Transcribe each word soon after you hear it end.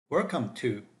Welcome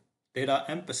to Data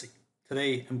Embassy.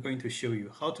 Today I'm going to show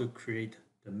you how to create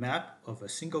the map of a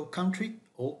single country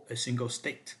or a single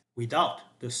state without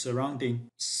the surrounding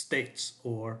states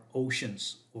or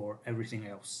oceans or everything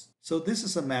else. So this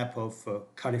is a map of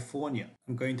California.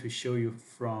 I'm going to show you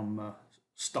from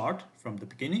from the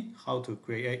beginning, how to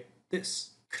create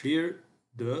this. Clear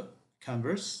the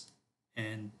canvas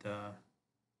and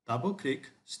double click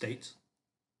state.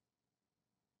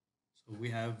 So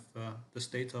we have the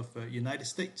state of United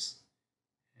States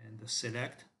and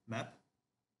select map.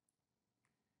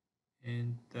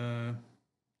 And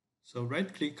so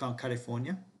right click on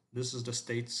California. This is the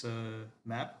state's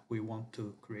map we want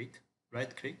to create.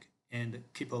 Right click and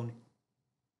keep on.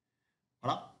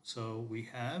 Voila. So we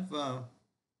have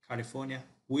California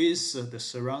with the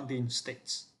surrounding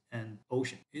states and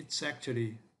ocean. It's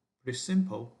actually pretty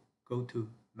simple. Go to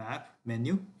map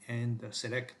menu and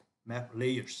select map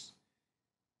layers.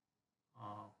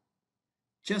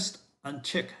 Just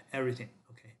uncheck everything.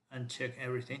 Okay, uncheck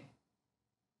everything.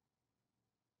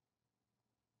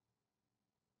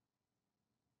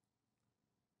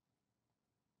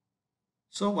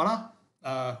 So voila,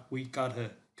 we got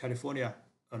California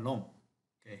alone.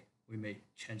 Okay, we may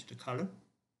change the color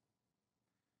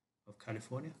of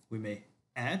California. We may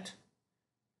add,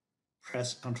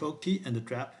 press Control key and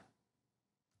drag.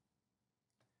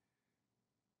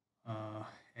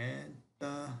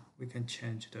 We can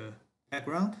change the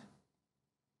background.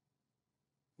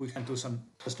 We can do some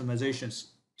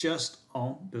customizations just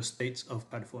on the states of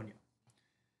California.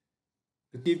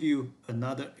 To give you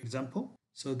another example,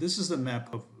 so this is the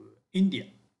map of India,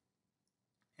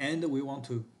 and we want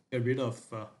to get rid of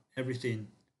everything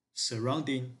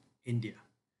surrounding India.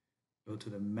 Go to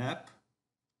the map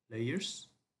layers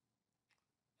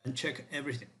and check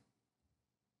everything.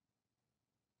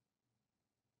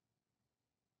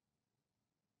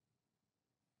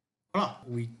 Voila,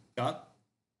 we got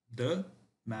the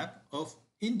map of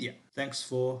India. Thanks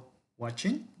for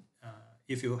watching.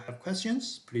 If you have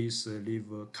questions, please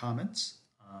leave comments.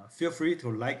 Feel free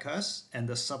to like us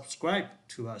and subscribe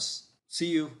to us. See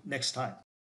you next time.